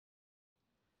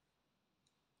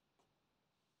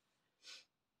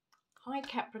Hi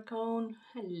Capricorn,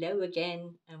 hello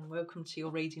again and welcome to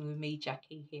your reading with me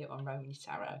Jackie here on Romany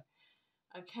Tarot.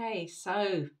 Okay,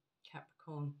 so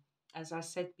Capricorn, as I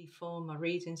said before, my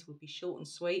readings will be short and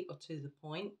sweet or to the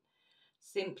point,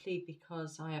 simply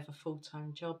because I have a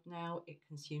full-time job now. It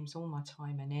consumes all my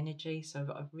time and energy, so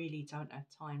I really don't have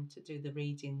time to do the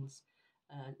readings,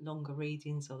 longer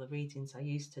readings or the readings I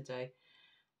used to do,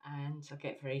 and I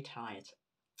get very tired.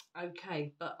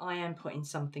 Okay, but I am putting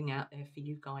something out there for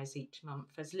you guys each month,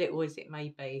 as little as it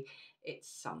may be. It's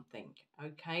something.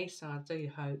 Okay, so I do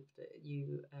hope that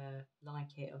you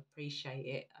like it, appreciate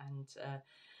it, and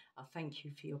I thank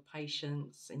you for your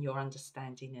patience and your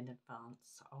understanding in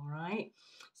advance. All right,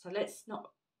 so let's not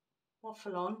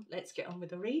waffle on. Let's get on with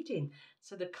the reading.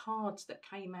 So the cards that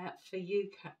came out for you,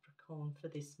 Capricorn, for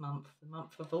this month, the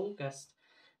month of August.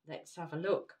 Let's have a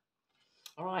look.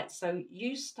 All right, so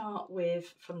you start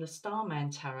with, from the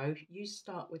Starman Tarot, you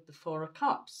start with the Four of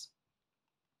Cups.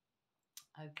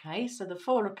 Okay, so the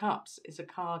Four of Cups is a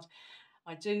card.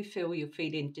 I do feel you're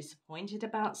feeling disappointed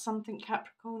about something,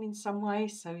 Capricorn, in some way.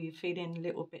 So you're feeling a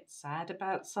little bit sad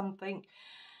about something.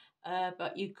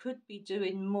 But you could be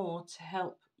doing more to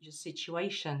help your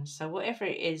situation. So whatever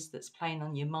it is that's playing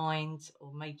on your mind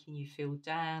or making you feel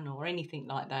down or anything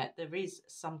like that, there is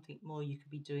something more you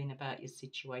could be doing about your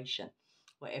situation,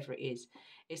 whatever it is.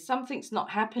 If something's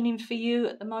not happening for you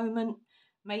at the moment,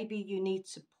 maybe you need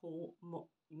to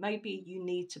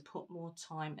put more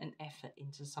time and effort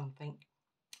into something,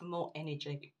 more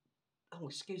energy. Oh,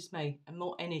 excuse me, and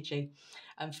more energy,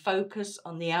 and focus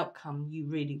on the outcome you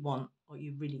really want or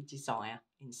you really desire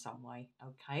in some way.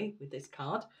 Okay, with this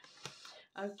card.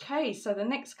 Okay, so the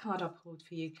next card I pulled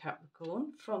for you,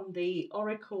 Capricorn, from the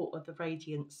Oracle of the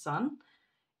Radiant Sun,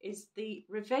 is the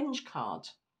Revenge card.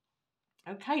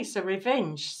 Okay, so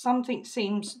revenge, something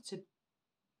seems to,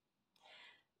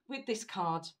 with this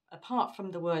card, apart from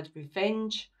the word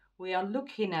revenge, we are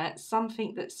looking at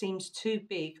something that seems too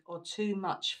big or too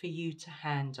much for you to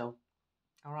handle.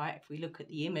 All right, if we look at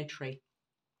the imagery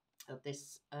of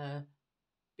this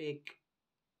big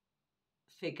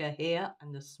figure here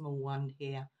and the small one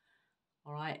here,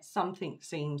 all right, something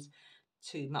seems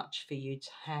too much for you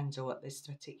to handle at this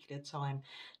particular time.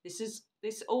 This is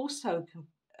also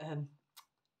um,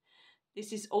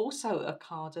 this is also a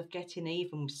card of getting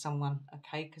even with someone,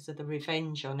 okay, because of the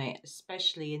revenge on it,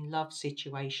 especially in love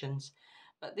situations.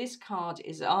 But this card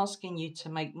is asking you to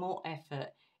make more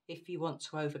effort if you want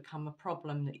to overcome a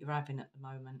problem that you're having at the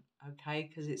moment, okay,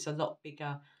 because it's a lot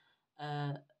bigger.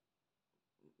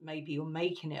 Maybe you're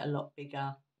making it a lot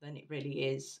bigger than it really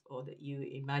is, or that you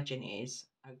imagine it is,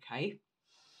 okay.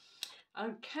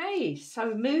 Okay,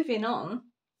 so moving on,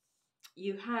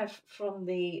 you have from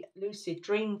the Lucid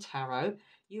Dream Tarot,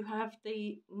 you have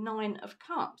the Nine of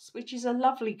Cups, which is a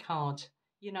lovely card.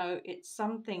 You know, it's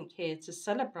something here to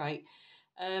celebrate.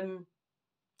 The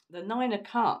Nine of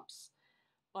Cups,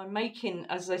 by making,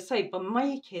 as I say, by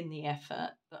making the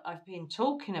effort that I've been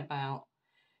talking about,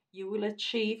 you will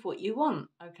achieve what you want.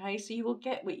 Okay, so you will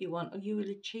get what you want, or you will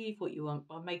achieve what you want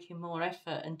by making more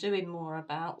effort and doing more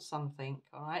about something.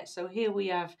 All right, so here we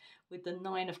have, with the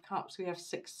Nine of Cups, we have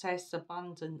success,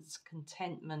 abundance,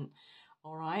 contentment.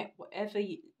 All right, whatever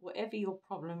your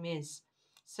problem is,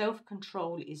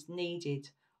 self-control is needed,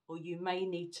 or you may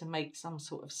need to make some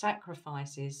sort of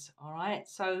sacrifices. All right,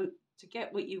 so to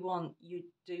get what you want, you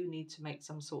do need to make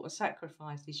some sort of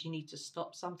sacrifices. You need to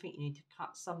stop something, you need to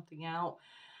cut something out,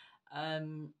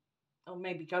 or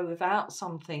maybe go without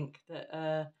something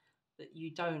that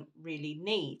you don't really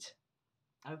need.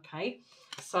 Okay,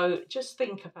 so just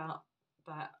think about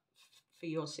that for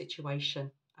your situation.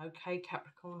 Okay,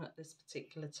 Capricorn, at this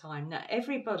particular time. Now,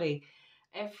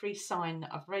 every sign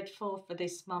that I've read for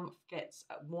this month gets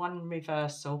one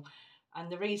reversal.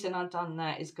 And the reason I've done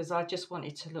that is because I just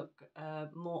wanted to look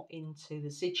more into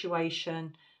the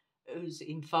situation, who's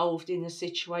involved in the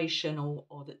situation,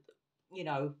 or that, you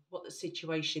know, what the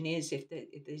situation is, if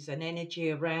there's an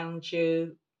energy around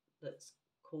you that's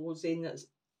causing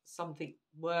something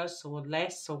worse or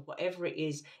less or whatever it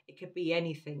is. It could be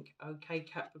anything. Okay,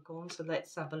 Capricorn, so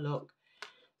let's have a look.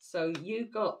 So you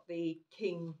got the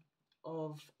King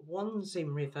of Wands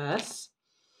in reverse.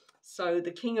 So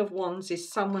the King of Wands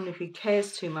is someone who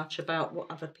cares too much about what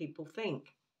other people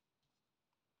think.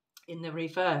 In the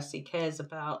reverse, he cares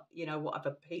about, you know, what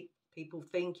other people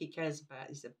think. He cares about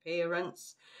his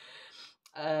appearance.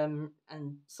 And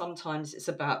sometimes it's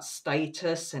about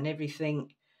status and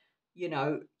everything, you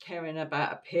know, caring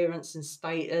about appearance and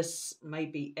status,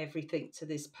 maybe everything to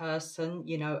this person,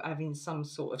 you know, having some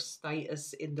sort of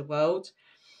status in the world,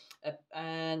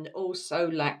 and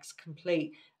also lacks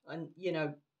complete, and, you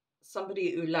know,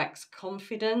 somebody who lacks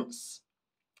confidence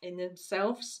in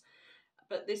themselves.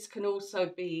 But this can also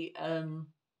be,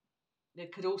 there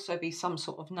could also be some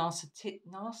sort of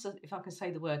if I can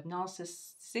say the word,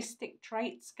 narcissistic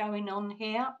traits going on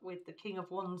here with the King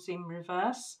of Wands in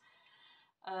reverse.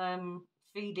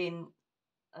 Feeling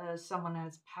someone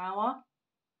has power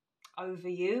over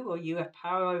you, or you have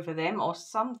power over them, or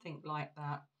something like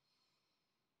that.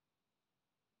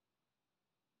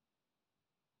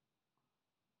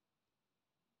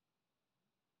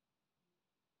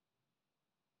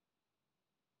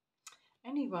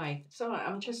 Anyway, so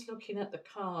I'm just looking at the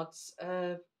cards.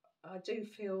 I do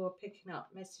feel picking up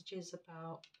messages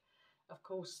about, of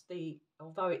course,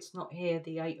 although it's not here,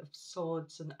 the Eight of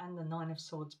Swords and the Nine of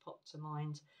Swords pop to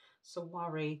mind. So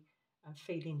worry and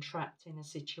feeling trapped in a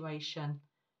situation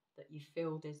that you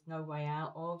feel there's no way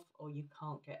out of, or you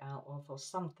can't get out of, or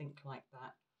something like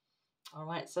that. All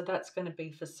right, so that's going to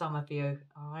be for some of you.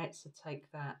 All right, so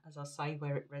take that, as I say,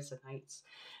 where it resonates.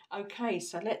 Okay,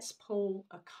 so let's pull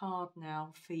a card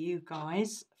now for you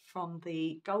guys from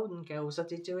the Golden Girls.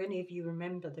 Do any of you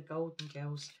remember the Golden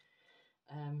Girls?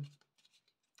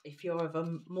 If you're of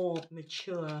a more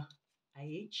mature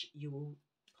age, you will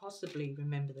possibly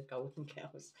remember the Golden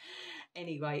Girls.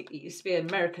 Anyway, it used to be an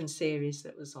American series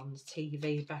that was on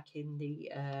TV back in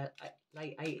the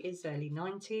late 80s, early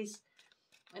 90s.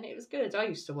 And it was good. I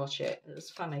used to watch it. It was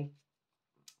funny.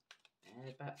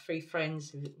 About three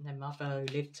friends and their mother who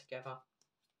lived together.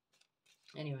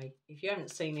 Anyway, if you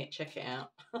haven't seen it, check it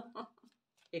out.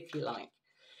 If you like.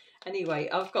 Anyway,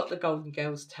 I've got the Golden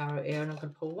Girls Tarot here, and I'm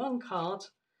going to pull one card.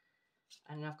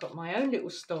 And I've got my own little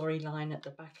storyline at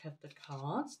the back of the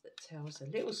cards that tells a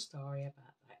little story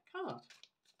about that card.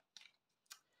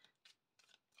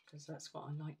 Because that's what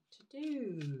I like to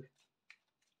do.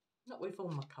 Not with all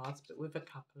my cards, but with a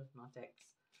couple of my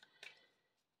decks.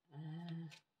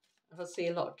 If I see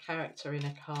a lot of character in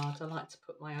a card, I like to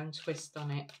put my own twist on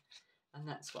it. And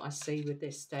that's what I see with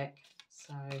this deck.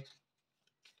 So,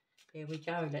 here we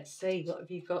go. Let's see. What have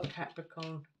you got,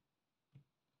 Capricorn?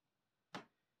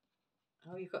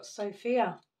 Oh, you've got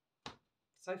Sophia.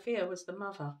 Sophia was the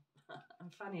mother.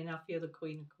 And funny enough, you're the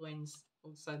Queen of Coins,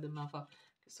 also the mother.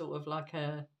 Sort of like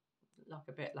a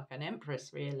bit like an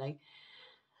empress, really.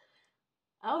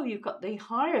 Oh, you've got the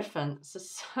Hierophant. So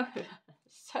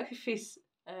Sophie's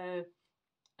an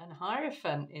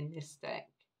Hierophant in this deck.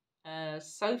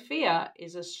 Sophia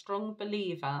is a strong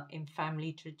believer in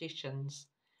family traditions,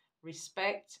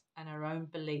 respect, and her own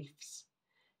beliefs.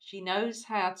 She knows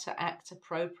how to act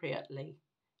appropriately,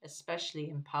 especially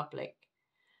in public,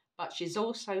 but she's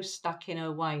also stuck in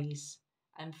her ways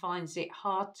and finds it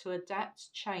hard to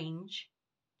adapt, change,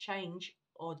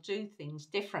 or do things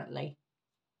differently.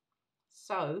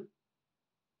 So,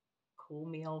 call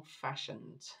me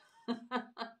old-fashioned.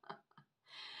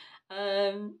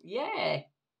 Yeah.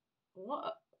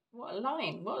 What a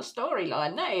line. What a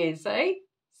storyline that is, eh?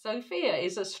 Sophia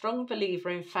is a strong believer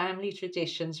in family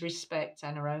traditions, respect,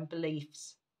 and her own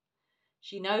beliefs.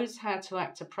 She knows how to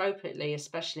act appropriately,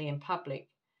 especially in public,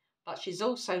 but she's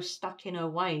also stuck in her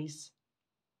ways.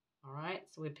 All right,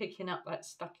 so we're picking up that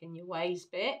stuck in your ways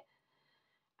bit,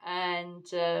 and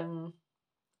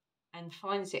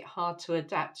finds it hard to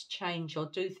adapt, change, or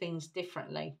do things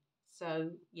differently.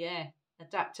 So, yeah,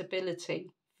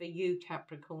 adaptability for you,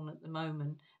 Capricorn, at the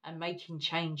moment, and making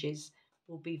changes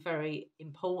will be very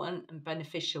important and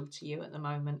beneficial to you at the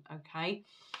moment, okay?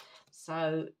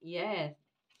 So, yeah.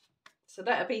 So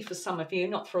that'll be for some of you,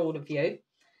 not for all of you.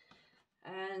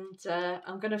 And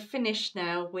I'm going to finish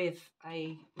now with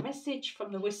a message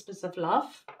from the Whispers of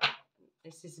Love.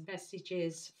 This is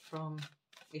messages from,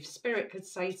 if Spirit could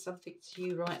say something to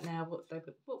you right now,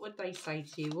 what would they say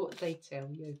to you? What would they tell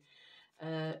you?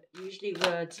 Usually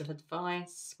words of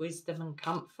advice, wisdom and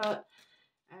comfort.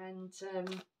 And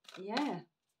yeah,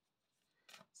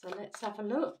 so let's have a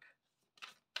look.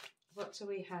 What do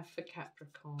we have for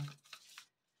Capricorn?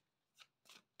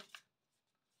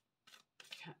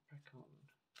 Capricorn.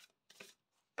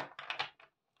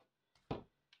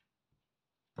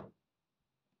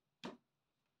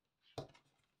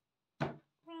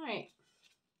 Right.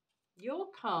 Your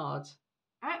card.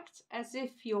 Act as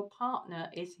if your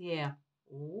partner is here.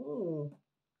 Oh.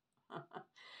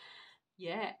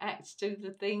 Yeah, do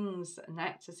the things and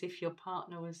act as if your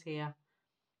partner was here.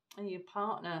 And your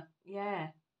partner, yeah,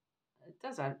 it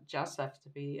doesn't just have to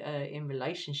be in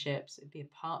relationships. It'd be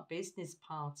a business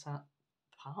partner.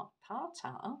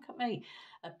 Look at me.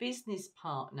 A business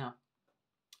partner.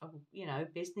 You know,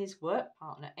 business work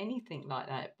partner, anything like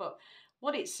that. But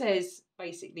what it says,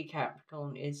 basically,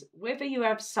 Capricorn, is whether you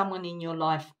have someone in your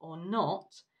life or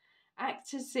not,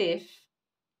 act as if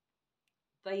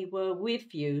they were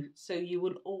with you, so you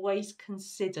will always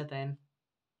consider them.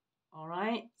 All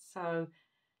right. So,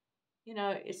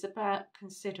 it's about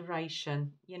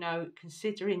consideration,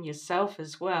 considering yourself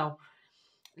as well.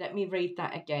 Let me read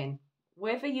that again.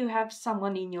 Whether you have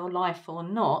someone in your life or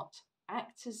not,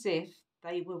 act as if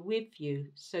they were with you,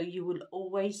 so you will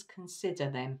always consider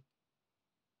them.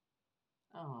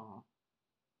 Oh,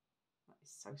 that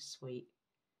is so sweet.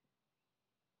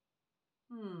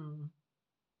 Hmm.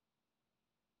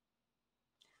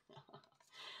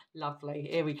 Lovely.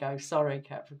 Here we go. Sorry,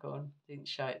 Capricorn. Didn't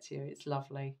show it to you. It's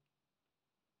lovely.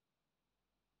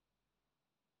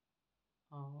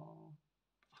 Oh.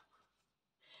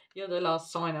 You're the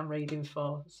last sign I'm reading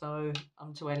for, so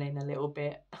I'm dwelling a little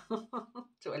bit.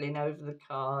 Dwelling over the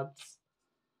cards.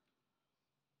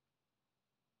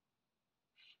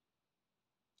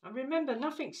 And remember,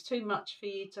 nothing's too much for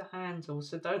you to handle,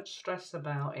 so don't stress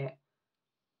about it.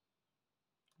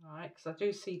 All right, because I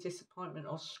do see disappointment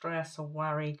or stress or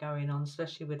worry going on,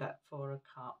 especially with that Four of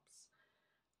Cups.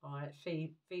 All right,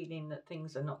 feeling that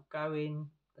things are not going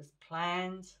as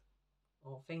planned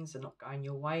or things are not going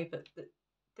your way, but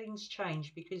things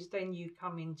change because then you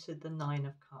come into the Nine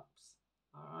of Cups.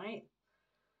 All right,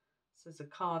 so there's a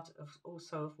card of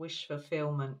also of wish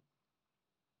fulfillment.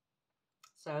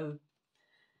 So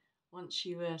once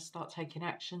you start taking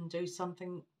action, do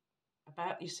something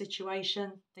about your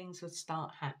situation, things will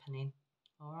start happening.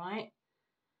 All right,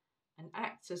 and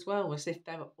act as well as if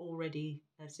they're already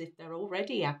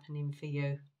happening for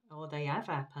you, or they have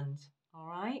happened. All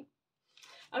right.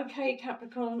 Okay,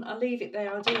 Capricorn, I'll leave it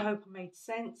there. I do hope I made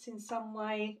sense in some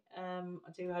way.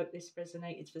 I do hope this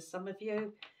resonated for some of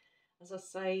you. As I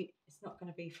say, it's not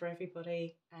going to be for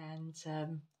everybody, and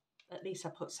at least I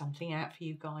put something out for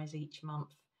you guys each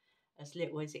month, as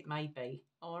little as it may be.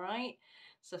 All right.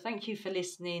 So thank you for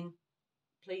listening.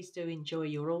 Please do enjoy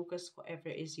your August, whatever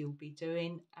it is you'll be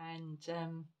doing, and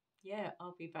yeah,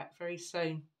 I'll be back very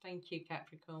soon. Thank you,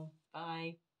 Capricorn.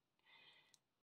 Bye.